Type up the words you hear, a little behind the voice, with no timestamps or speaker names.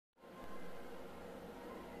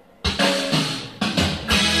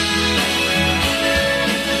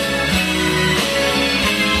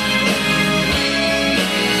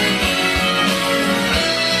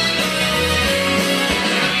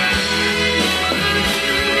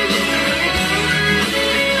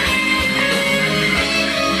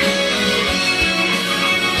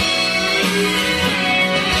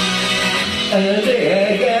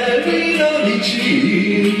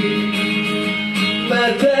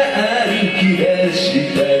歩き出し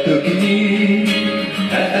た時に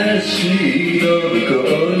足の向こ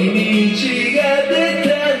うに道が出た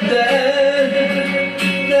んだ。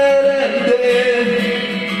並んで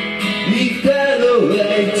いたのは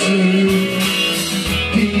いつ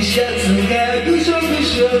T シャツがぐしょぐし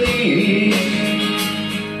ょに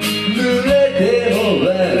濡れても笑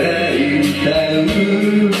い歌う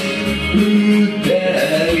二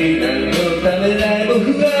人何のためらいも不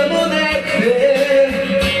安もなくて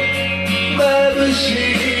眩しい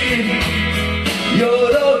喜び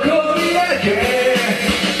だけ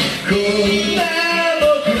こんな僕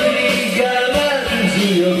に我慢強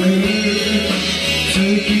く付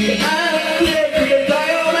き合ってくれた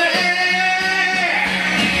よね。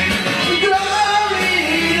グローリ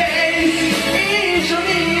ーデイズ一緒に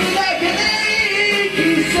いるだけで奇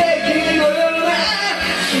跡のような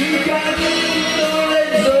時間の連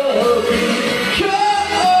続。今日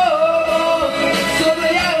もその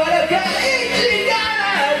柔らかい力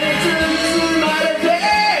に包まれて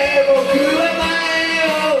僕は前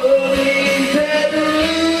を見てる。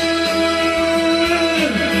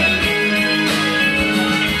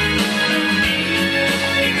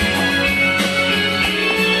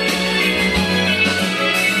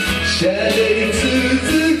喋り続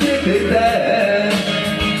けてた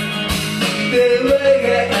電話が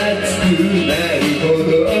熱くなるほ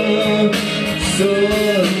どそん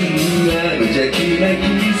な無邪気な季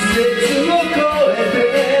節を越えて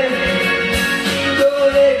ど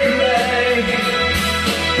れくらい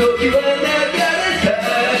時は流れた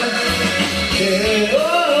手を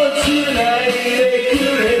つないでく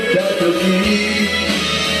れた時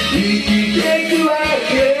息